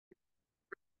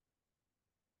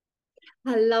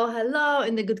Hello,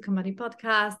 in the Good Company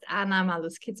podcast. Anna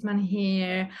Malus Kitzman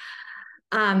here.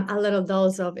 A little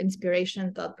dose of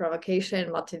inspiration, thought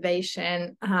provocation,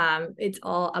 motivation. It's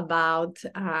all about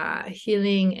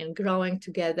healing and growing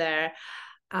together.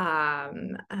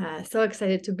 So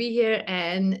excited to be here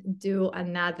and do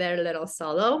another little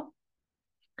solo.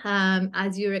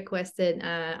 As you requested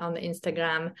on the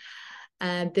Instagram,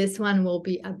 this one will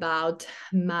be about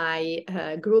my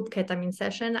group ketamine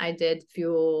session I did a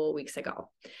few weeks ago.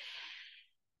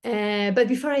 But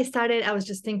before I started, I was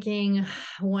just thinking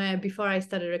before I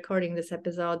started recording this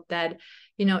episode that,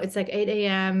 it's like 8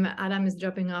 a.m. Adam is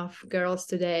dropping off girls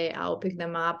today. I'll pick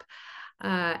them up.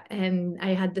 And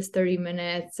I had this 30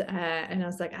 minutes and I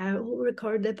was like, I will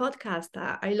record the podcast.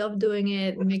 I love doing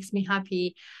it. It makes me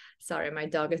happy. Sorry, my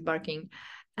dog is barking.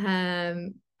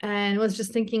 And was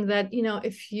just thinking that,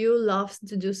 if you love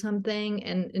to do something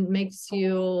and it makes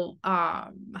you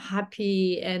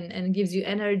happy and gives you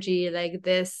energy like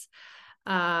this,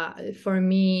 for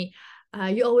me,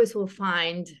 you always will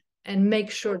find and make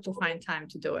sure to find time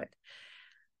to do it.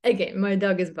 Again, my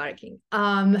dog is barking.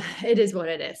 It is what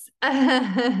it is.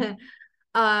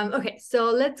 Okay, so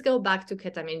let's go back to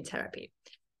ketamine therapy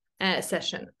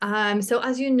session. So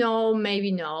as you know,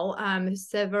 maybe know,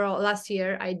 last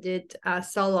year I did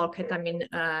solo ketamine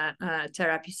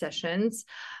therapy sessions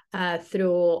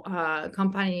through a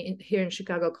company here in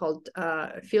Chicago called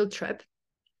Field Trip.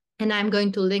 And I'm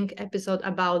going to link episode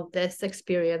about this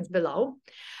experience below.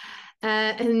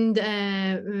 And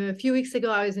a few weeks ago,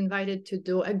 I was invited to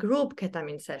do a group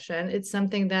ketamine session. It's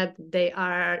something that they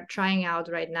are trying out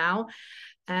right now.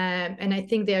 And I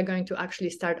think they are going to actually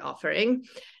start offering.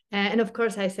 And of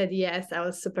course, I said yes. I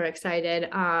was super excited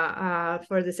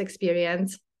for this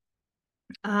experience.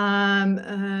 And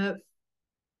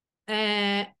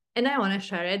I want to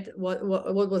share it. What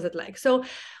was it like? So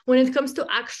when it comes to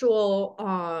actual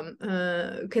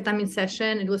ketamine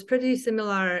session, it was pretty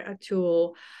similar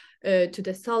to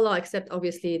the solo, except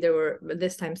obviously there were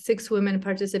this time 6 women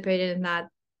participated in that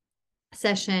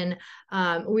session.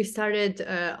 We started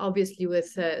obviously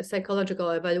with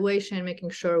psychological evaluation, making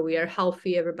sure we are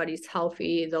healthy, everybody's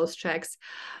healthy, those checks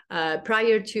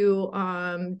prior to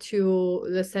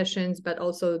the sessions, but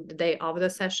also the day of the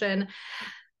session.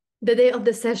 The day of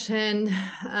the session,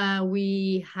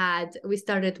 we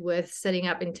started with setting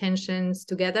up intentions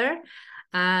together.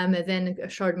 Then a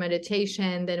short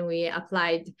meditation. Then we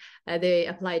applied the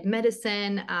applied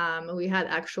medicine. We had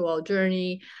actual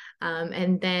journey.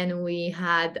 And then we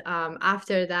had,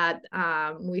 after that,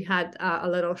 we had a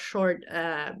little short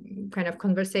kind of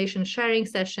conversation sharing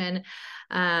session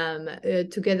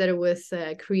together with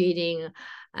creating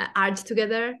art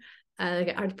together. Like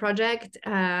an art project,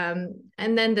 and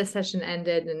then the session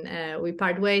ended and we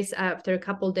part ways. After a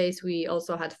couple of days, we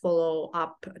also had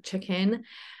follow-up check-in,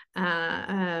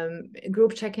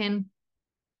 group check-in,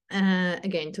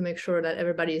 again to make sure that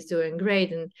everybody is doing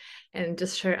great and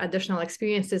just share additional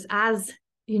experiences. As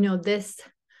this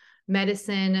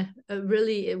medicine,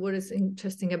 really, what is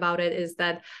interesting about it is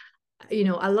that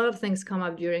a lot of things come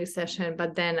up during session,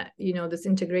 but then this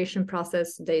integration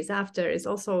process days after is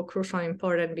also crucially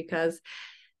important, because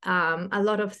a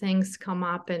lot of things come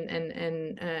up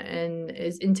and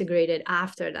is integrated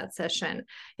after that session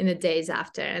in the days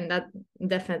after, and that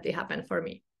definitely happened for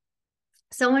me.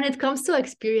 So when it comes to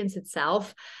experience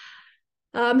itself,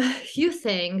 few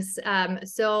things.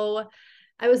 So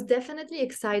I was definitely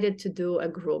excited to do a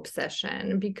group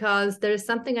session because there's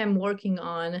something I'm working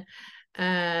on.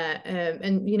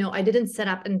 And I didn't set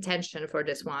up intention for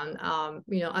this one.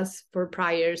 As for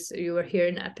priors, you were here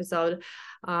in the episode,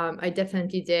 I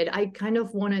definitely did. I kind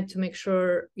of wanted to make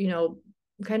sure,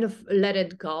 kind of let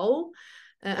it go.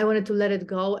 I wanted to let it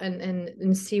go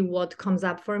and see what comes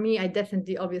up for me. I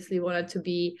definitely obviously wanted to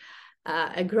be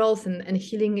a growth and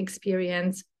healing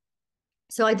experience.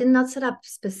 So I did not set up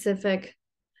specific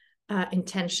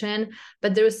intention,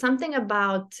 but there was something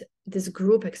about this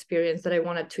group experience that I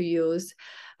wanted to use,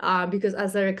 because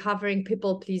as a recovering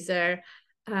people pleaser,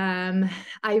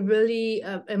 I really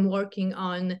am working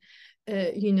on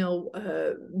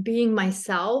being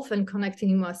myself and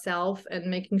connecting myself and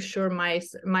making sure my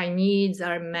needs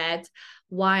are met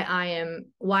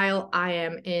while I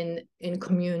am in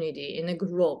community, in a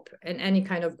group, in any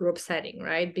kind of group setting,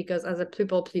 right? Because as a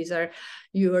people pleaser,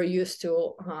 you are used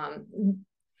to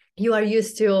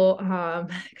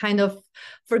kind of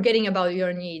forgetting about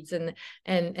your needs and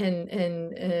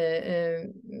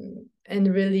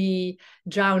really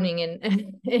drowning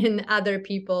in other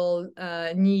people's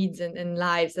needs and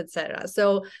lives, etc.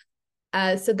 So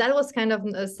So that was kind of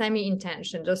a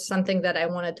semi-intention, just something that I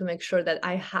wanted to make sure that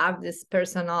I have this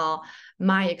personal,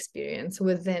 my experience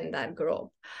within that group.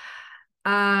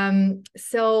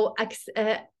 So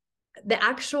the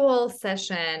actual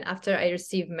session after I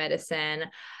received medicine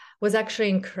was actually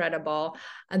incredible.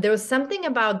 And there was something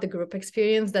about the group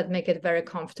experience that make it very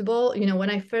comfortable. You know,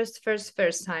 when I first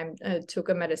time took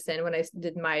a medicine, when I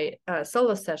did my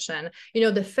solo session, you know,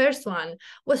 the first one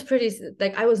was pretty,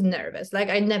 like, I was nervous. Like,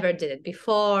 I never did it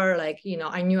before. Like, you know,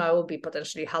 I knew I would be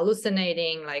potentially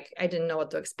hallucinating. Like, I didn't know what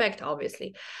to expect,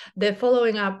 obviously. The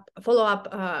follow-up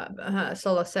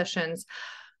solo sessions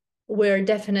were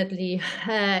definitely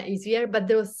easier, but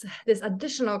there was this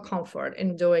additional comfort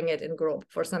in doing it in group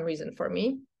for some reason for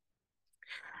me.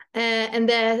 And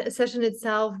the session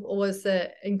itself was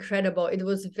incredible. It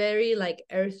was very like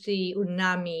earthy,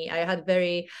 unami. I had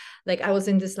very, like, I was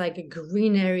in this like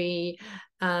greenery.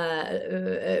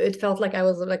 It felt like I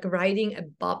was like riding a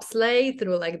bobsleigh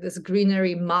through like this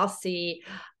greenery, mossy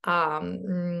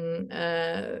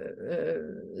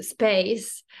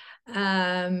space.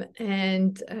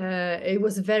 And it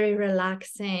was very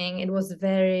relaxing. It was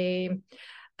very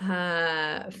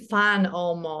fun,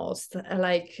 almost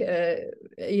like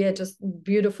yeah, just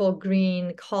beautiful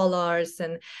green colors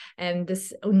and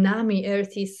this unami,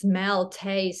 earthy smell,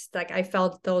 taste. Like, I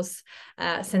felt those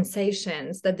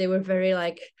sensations, that they were very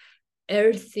like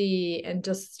earthy and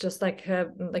just like a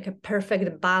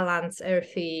perfect balance,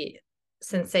 earthy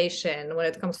sensation when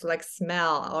it comes to like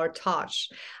smell or touch.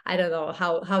 I don't know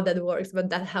how that works,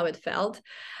 but that's how it felt.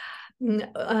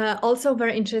 Also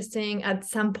very interesting, at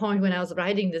some point when I was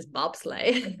riding this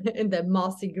bobsleigh in the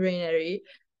mossy greenery,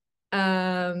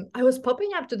 I was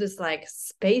popping up to this like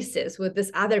spaces with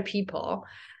these other people,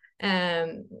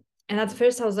 and at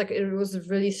first I was like, it was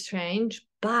really strange,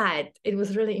 but it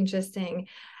was really interesting.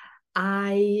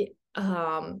 I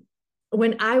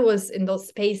When I was in those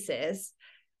spaces,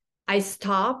 I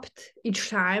stopped each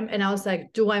time and I was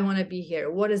like, do I want to be here?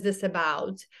 What is this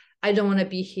about? I don't want to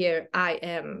be here. I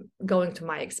am going to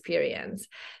my experience.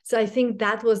 So I think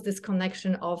that was this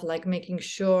connection of like making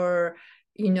sure,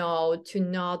 you know, to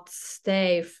not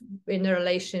stay in a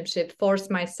relationship, force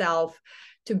myself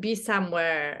to be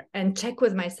somewhere and check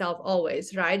with myself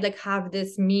always, right? Like, have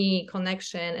this me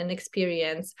connection and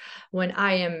experience when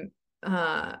I am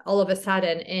all of a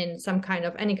sudden in some kind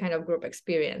of any kind of group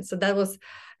experience. So that was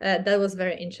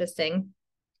very interesting.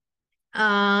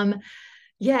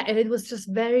 Yeah, and it was just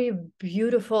very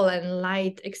beautiful and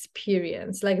light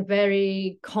experience, like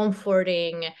very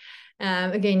comforting.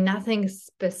 Again, nothing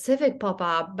specific pop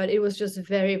up, but it was just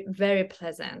very, very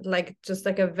pleasant, like just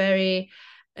like a very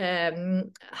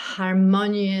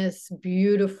harmonious,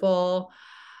 beautiful,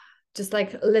 just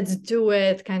like, let's do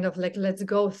it, kind of like, let's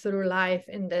go through life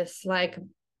in this like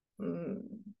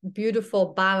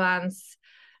beautiful balance,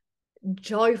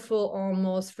 joyful,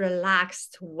 almost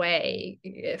relaxed way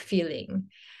feeling.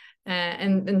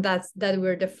 And that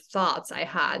were the thoughts I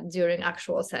had during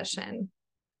actual session.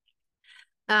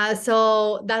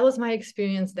 So that was my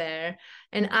experience there.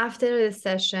 And after the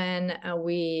session,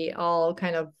 we all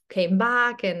kind of came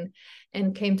back and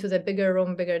came to the bigger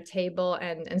room, bigger table,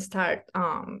 and start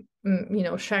you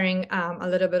know, sharing a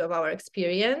little bit of our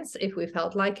experience if we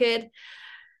felt like it.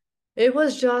 It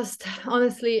was just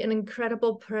honestly an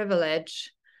incredible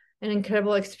privilege, an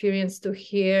incredible experience to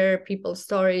hear people's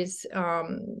stories.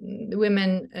 The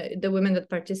women that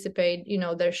participate, you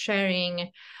know, they're sharing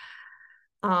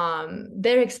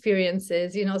their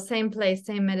experiences, you know, same place,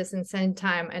 same medicine, same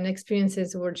time, and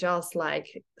experiences were just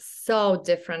like so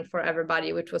different for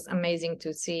everybody, which was amazing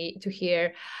to see, to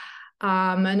hear.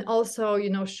 And also, you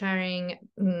know, sharing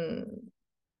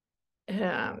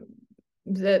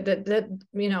that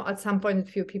you know, at some point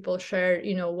a few people shared,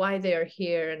 you know, why they are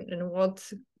here and what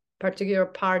particular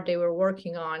part they were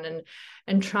working on,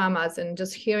 and traumas, and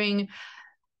just hearing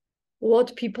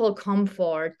what people come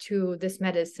for to this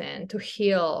medicine to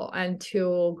heal and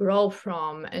to grow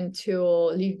from and to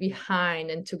leave behind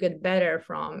and to get better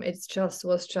from. It just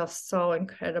was just so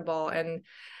incredible, and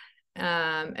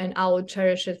I will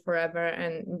cherish it forever.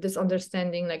 And this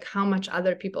understanding, like how much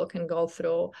other people can go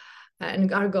through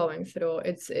and are going through,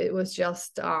 it was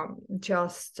just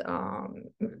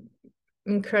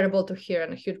incredible to hear,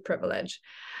 and a huge privilege.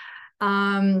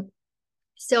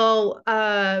 So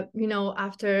you know,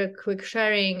 after quick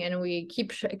sharing, and we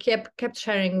kept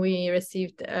sharing, we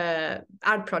received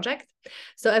art project.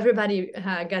 So everybody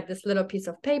got this little piece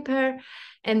of paper,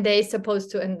 and they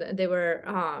were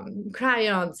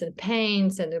crayons and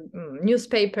paints and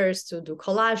newspapers to do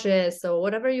collages, so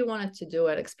whatever you wanted to do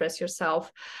and express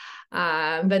yourself.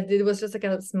 But it was just like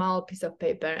a small piece of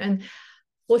paper, and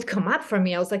would come up for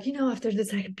me. I was like, after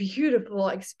this like beautiful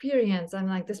experience, I'm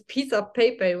like, this piece of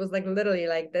paper, it was like literally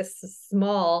like this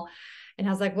small. And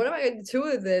I was like, what am I going to do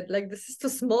with it? Like, this is too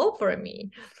small for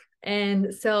me.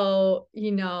 And so,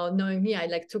 knowing me, I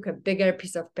like took a bigger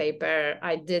piece of paper.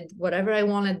 I did whatever I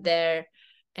wanted there.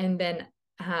 And then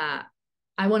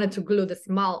I wanted to glue the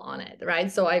small on it,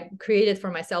 right? So I created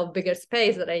for myself bigger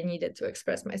space that I needed to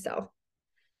express myself.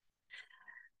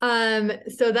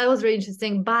 So that was really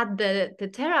interesting. But the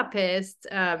therapist,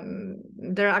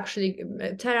 they're actually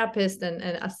a therapist and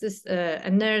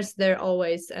a nurse there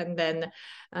always, and then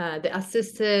the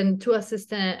assisting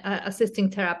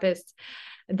therapists.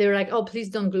 They're like, oh, please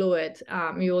don't glue it.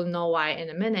 You will know why in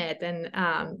a minute.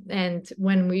 And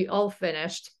when we all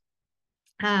finished,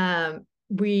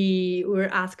 we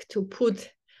were asked to put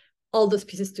all those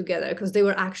pieces together because they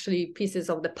were actually pieces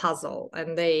of the puzzle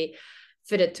and they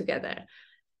fitted together.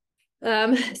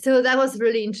 So that was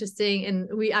really interesting. And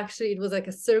it was like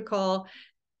a circle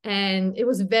and it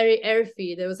was very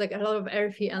earthy. There was like a lot of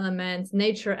earthy elements,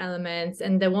 nature elements.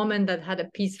 And the woman that had a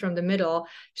piece from the middle,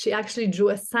 she actually drew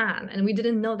a sun and we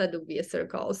didn't know that it would be a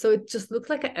circle. So it just looked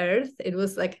like an earth. It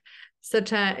was like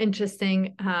such an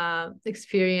interesting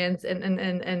experience.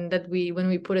 And that when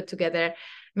we put it together,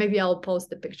 maybe I'll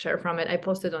post the picture from it. I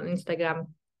posted on Instagram.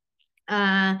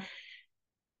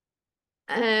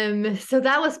 So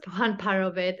that was one part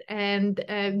of it. And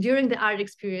during the art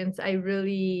experience,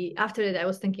 after that, I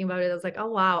was thinking about it. I was like,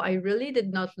 oh, wow, I really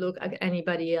did not look at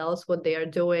anybody else, what they are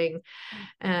doing.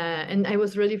 And I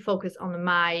was really focused on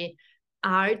my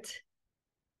art.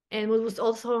 And what was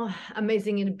also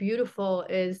amazing and beautiful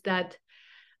is that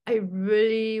I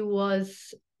really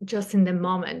was just in the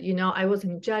moment, I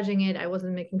wasn't judging it. I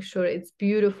wasn't making sure it's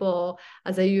beautiful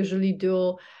as I usually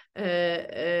do.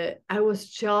 I was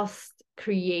just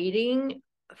creating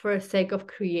for the sake of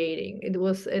creating. It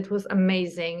was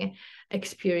amazing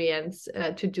experience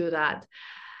to do that.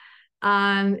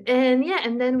 And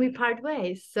then we part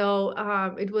ways. So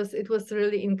it was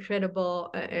really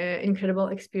incredible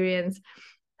experience.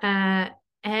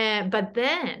 But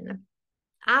then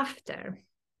after,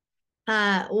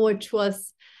 which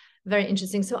was very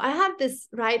interesting. So I had this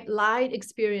light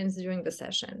experience during the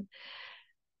session.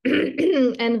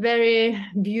 And very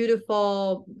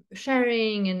beautiful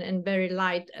sharing and very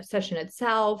light session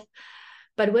itself.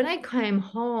 But when I came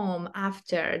home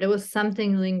after, there was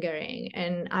something lingering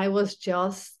and I was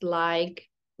just like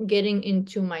getting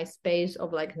into my space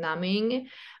of like numbing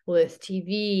with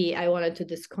TV. I wanted to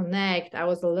disconnect. I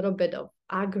was a little bit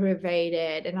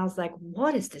aggravated and I was like,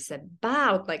 what is this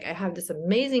about? Like, I have this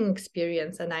amazing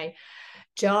experience and I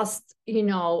just,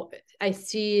 I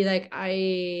see like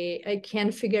I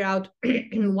can't figure out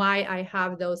why I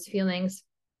have those feelings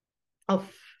of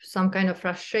some kind of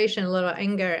frustration, a little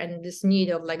anger, and this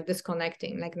need of like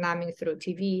disconnecting, like numbing through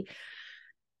TV,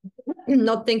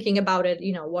 not thinking about it,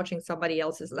 watching somebody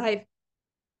else's life.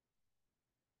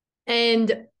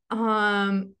 And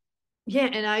and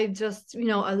I just,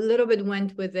 a little bit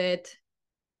went with it,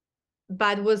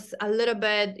 but was a little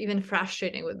bit even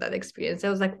frustrating with that experience. I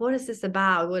was like, what is this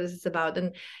about? What is this about?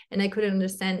 And I couldn't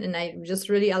understand. And I just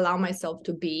really allow myself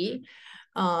to be.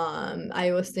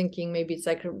 I was thinking maybe it's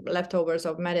like leftovers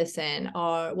of medicine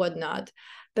or whatnot.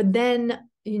 But then,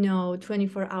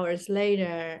 24 hours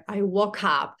later, I woke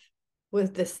up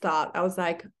with this thought. I was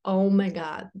like, oh my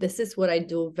God, this is what I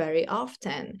do very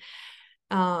often.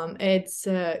 It's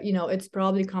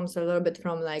probably comes a little bit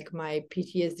from like my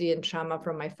PTSD and trauma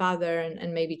from my father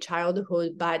and maybe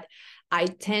childhood, but I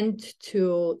tend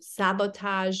to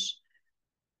sabotage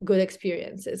good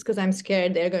experiences because I'm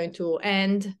scared they're going to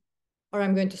end or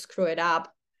I'm going to screw it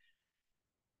up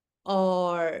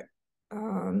or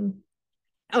they're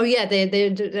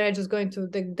just going to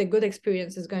the good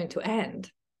experience is going to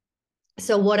end.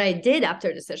 So what I did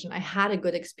after the session, I had a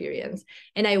good experience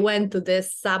and I went to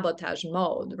this sabotage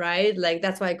mode, right? Like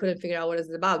that's why I couldn't figure out what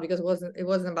it's about because it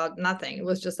wasn't about nothing. It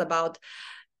was just about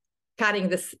cutting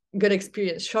this good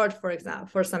experience short, for example,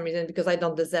 for some reason, because I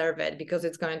don't deserve it, because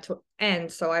it's going to end.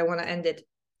 So I want to end it.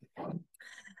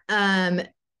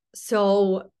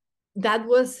 So that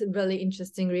was really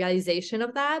interesting realization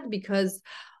of that, because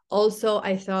also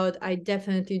I thought I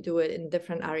definitely do it in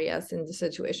different areas in the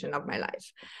situation of my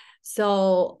life.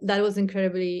 So that was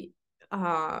incredibly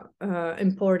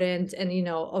important. And,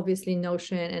 obviously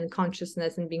Notion and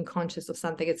consciousness and being conscious of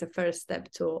something is a first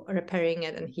step to repairing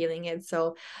it and healing it.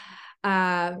 So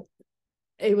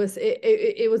it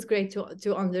was great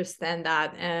to understand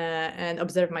that and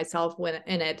observe myself when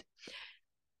in it.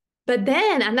 But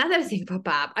then another thing popped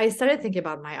up. I started thinking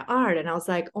about my art and I was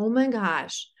like, oh my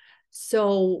gosh.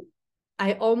 So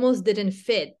I almost didn't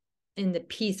fit in the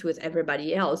piece with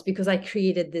everybody else because I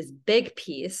created this big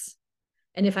piece.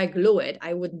 And if I glue it,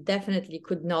 I would definitely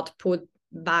could not put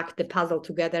back the puzzle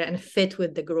together and fit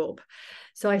with the group.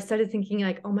 So I started thinking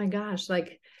like, oh my gosh,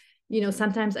 like,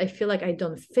 sometimes I feel like I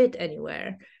don't fit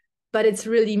anywhere, but it's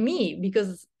really me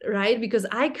because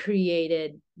I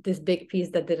created this big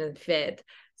piece that didn't fit.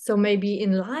 So maybe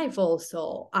in life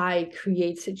also, I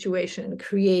create situation,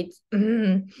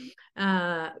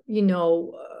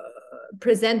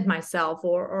 present myself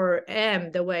or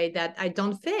am the way that I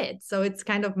don't fit. So it's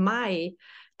kind of my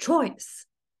choice.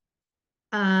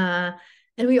 And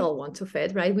we all want to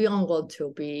fit, right? We all want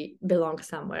to belong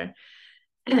somewhere.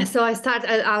 So I started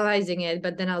analyzing it,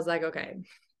 but then I was like, okay,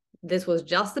 this was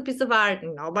just a piece of art.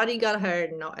 Nobody got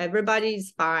hurt. No,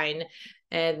 everybody's fine.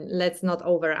 And let's not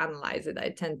overanalyze it. I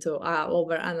tend to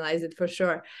overanalyze it for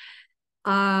sure.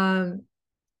 And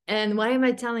why am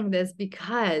I telling this?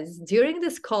 Because during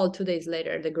this call 2 days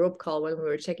later, the group call, when we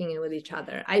were checking in with each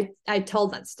other, I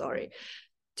told that story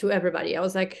to everybody. I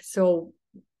was like, so,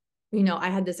 I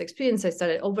had this experience. I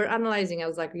started over analyzing. I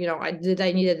was like,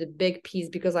 I needed a big piece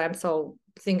because I'm so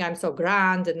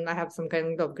grand and I have some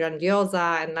kind of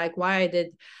grandiosa, and like why I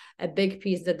did a big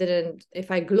piece that didn't, if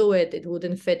I glue it, it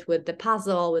wouldn't fit with the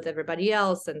puzzle with everybody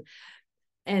else.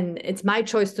 And it's my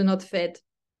choice to not fit.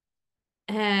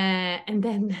 And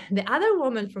then the other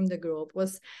woman from the group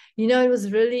was,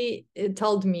 it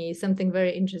told me something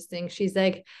very interesting. She's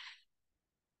like,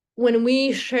 when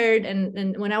we shared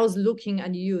and when I was looking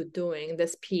at you doing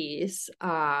this piece,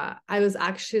 I was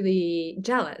actually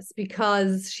jealous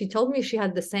because she told me she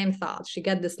had the same thought. She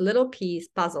got this little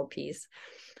puzzle piece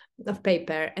of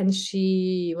paper, and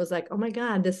she was like, oh my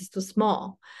God, this is too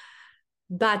small.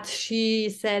 But she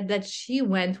said that she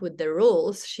went with the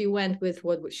rules. She went with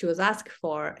what she was asked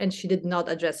for, and she did not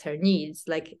address her needs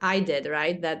like I did,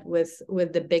 right? That with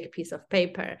the big piece of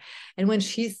paper. And when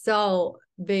she saw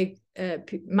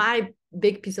my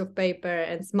big piece of paper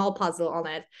and small puzzle on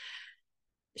it,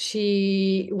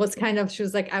 she was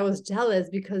like, I was jealous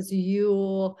because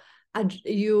you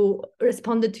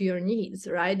responded to your needs,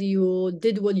 right? You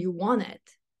did what you wanted,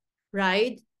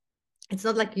 right? It's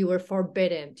not like you were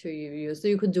forbidden to use, so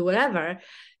you could do whatever,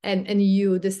 and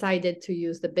you decided to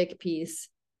use the big piece,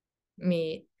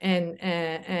 me, and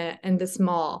the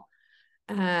small,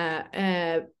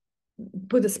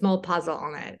 put a small puzzle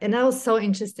on it. And that was so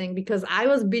interesting because I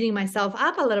was beating myself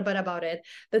up a little bit about it,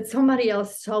 that somebody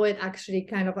else saw it actually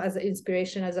kind of as an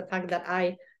inspiration, as a fact that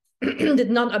I did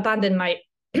not abandon my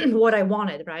what I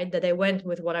wanted, right? That I went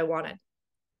with what I wanted.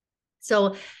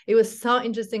 So it was so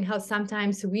interesting how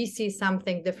sometimes we see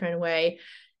something different way,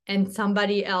 and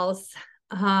somebody else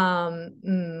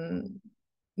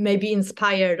may be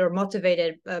inspired or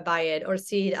motivated by it, or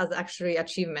see it as actually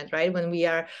achievement, right? When we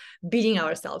are beating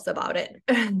ourselves about it.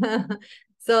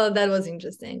 So that was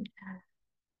interesting.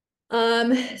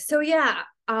 So yeah.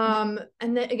 And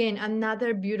then again,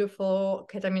 another beautiful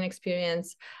ketamine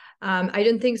experience. I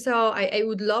don't think so. I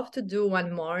would love to do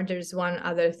one more. There's one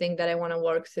other thing that I want to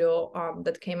work through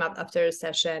that came up after a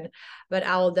session, but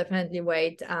I will definitely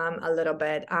wait a little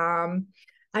bit.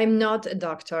 I'm not a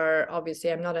doctor, obviously.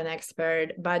 I'm not an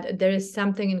expert, but there is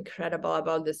something incredible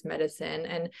about this medicine.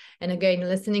 And again,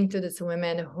 listening to these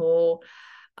women who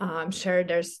share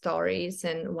their stories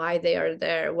and why they are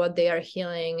there, what they are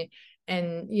healing.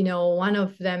 And one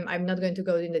of them, I'm not going to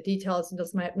go in the details,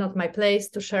 it's not my place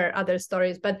to share other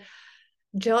stories, but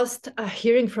just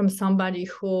hearing from somebody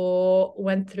who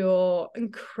went through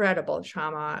incredible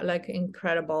trauma, like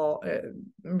incredible,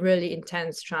 really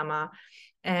intense trauma.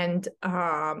 And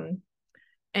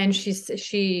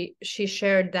she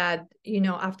shared that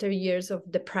after years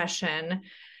of depression,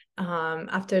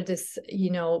 after this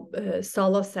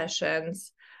solo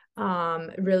sessions,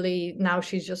 really now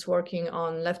she's just working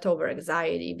on leftover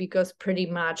anxiety, because pretty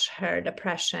much her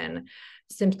depression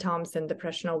symptoms and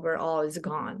depression overall is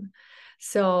gone.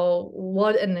 So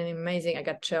what an amazing, I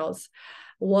got chills,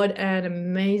 what an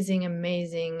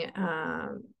amazing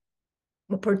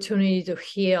opportunity to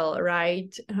heal,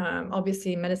 right?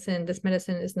 Obviously this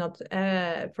medicine is not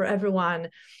for everyone,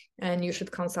 and you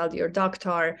should consult your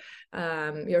doctor,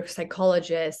 your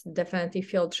psychologist. Definitely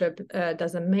Field Trip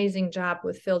does an amazing job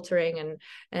with filtering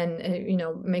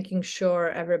and making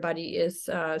sure everybody is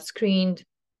screened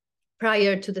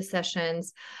prior to the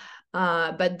sessions.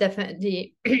 But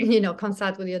definitely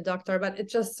consult with your doctor. But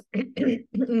it's just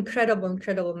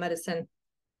incredible medicine.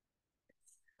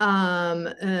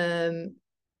 And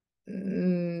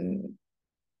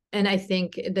I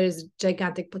think there's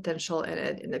gigantic potential in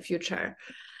it in the future.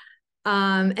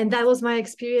 And that was my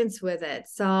experience with it.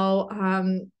 So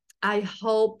I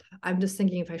hope, I'm just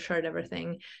thinking if I shared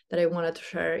everything that I wanted to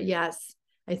share. Yes,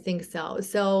 I think so.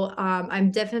 So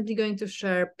I'm definitely going to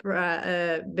share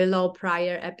below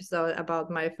prior episode about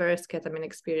my first ketamine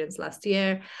experience last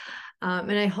year.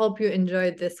 And I hope you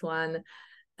enjoyed this one.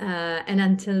 And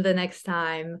until the next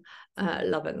time,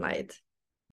 love and light.